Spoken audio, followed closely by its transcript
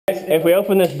if we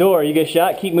open this door, you get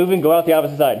shot, keep moving, go out the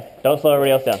opposite side. Don't slow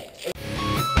everybody else down.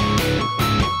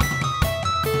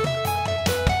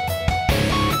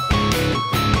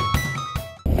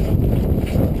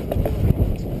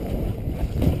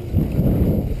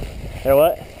 There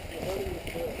what?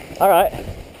 Alright.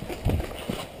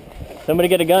 Somebody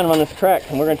get a gun on this crack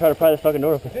and we're gonna try to pry this fucking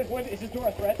door open. Is this door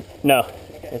a threat? No,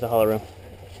 okay. It's a hollow room.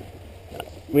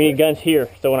 We need guns here,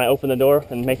 so when I open the door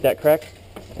and make that crack,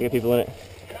 I get people in it.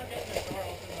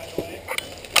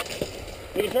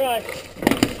 We can try. I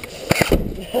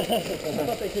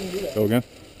thought they couldn't do that. Go again.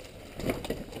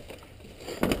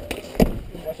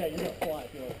 Watch out, you're gonna fly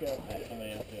if you don't go.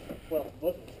 Somebody else do. Well,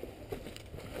 look.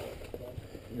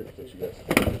 Here, fix you guys.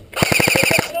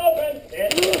 Open!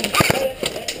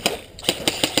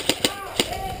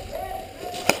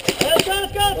 Let's go,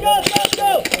 let's go, let's go, let's go!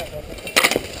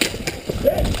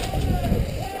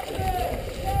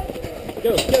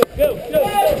 Go, go, go, go!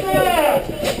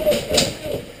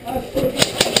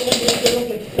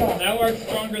 That works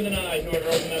stronger than I, whoever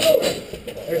opened that door.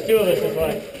 There's two of us, that's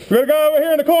fine. We got a guy over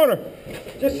here in the corner.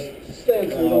 Just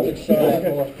stand so you don't get shot at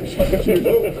more.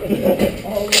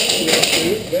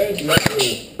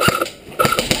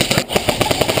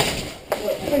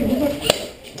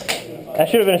 That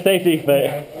should have been a safety,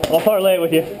 but I'll parlay it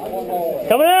with you.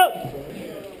 Coming out!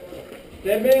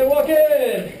 Dead man walking!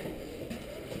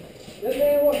 Dead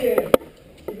man walking!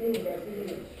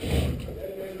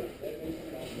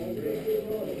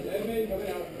 Dead man coming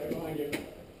out right behind you.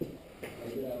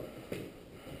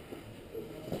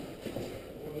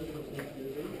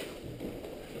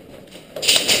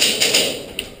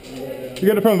 You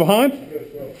get it from behind?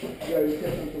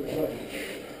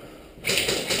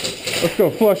 Let's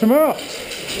go flush him out.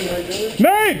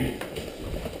 Nate!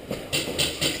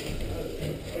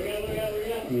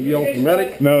 You yell from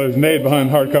medic? No, there's Nate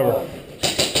behind hard cover.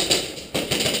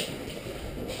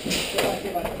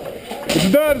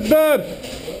 It's dead, it's dead!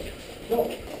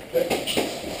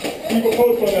 Keep a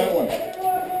post on that one.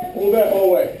 Pull that whole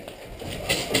way.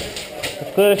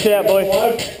 Let's clear this shit out, boys.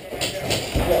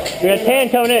 We got 10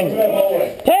 coming in.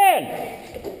 10!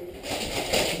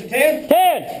 Is it 10?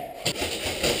 10!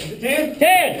 Is it 10? 10!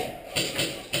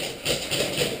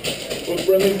 What's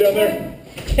Brendan down there?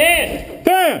 10!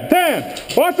 10!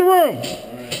 10! Watch the room!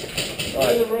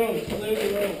 Clear the room. Clear the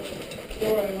room. Go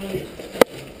right on you.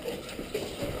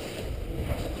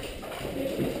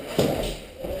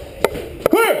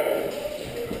 Clear!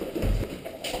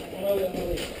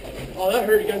 Oh, that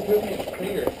hurt. You guys moved me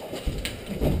finger.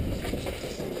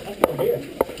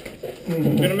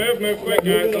 Gonna move quick,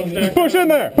 guys. Don't stack. Push in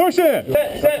there! Push in!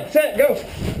 Set, go!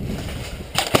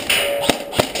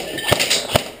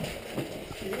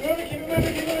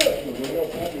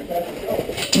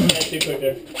 That's too quick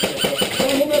there.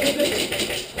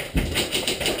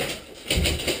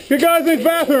 Get guys in these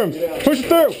bathrooms! Push it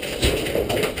through!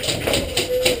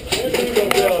 Let's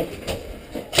go!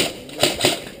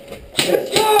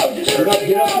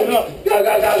 Get up! Go, go, go,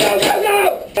 go, go, go!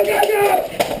 Go, go, go!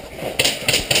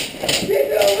 Keep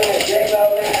moving! Keep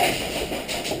moving!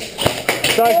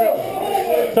 Sorry, Shrek.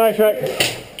 Sorry, Shrek.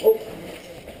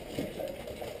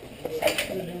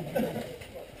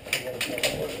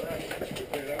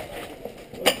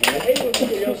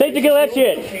 Safe to kill that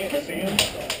shit.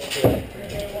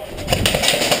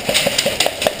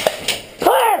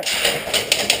 Clear!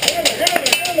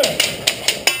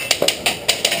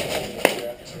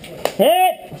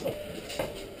 Hit!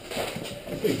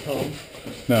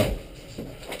 No.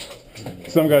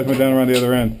 Some guys went down around the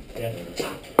other end. Yeah.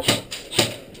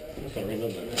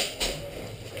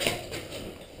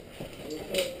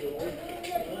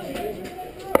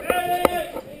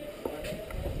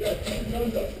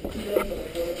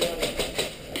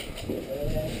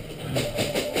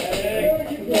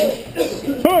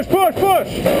 Push, push, push!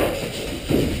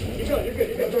 Keep going, you're good,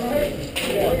 you're good.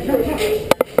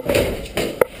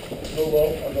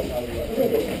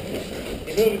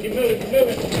 Keep moving, keep moving, keep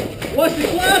moving. Watch the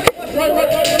clap!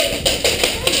 Right.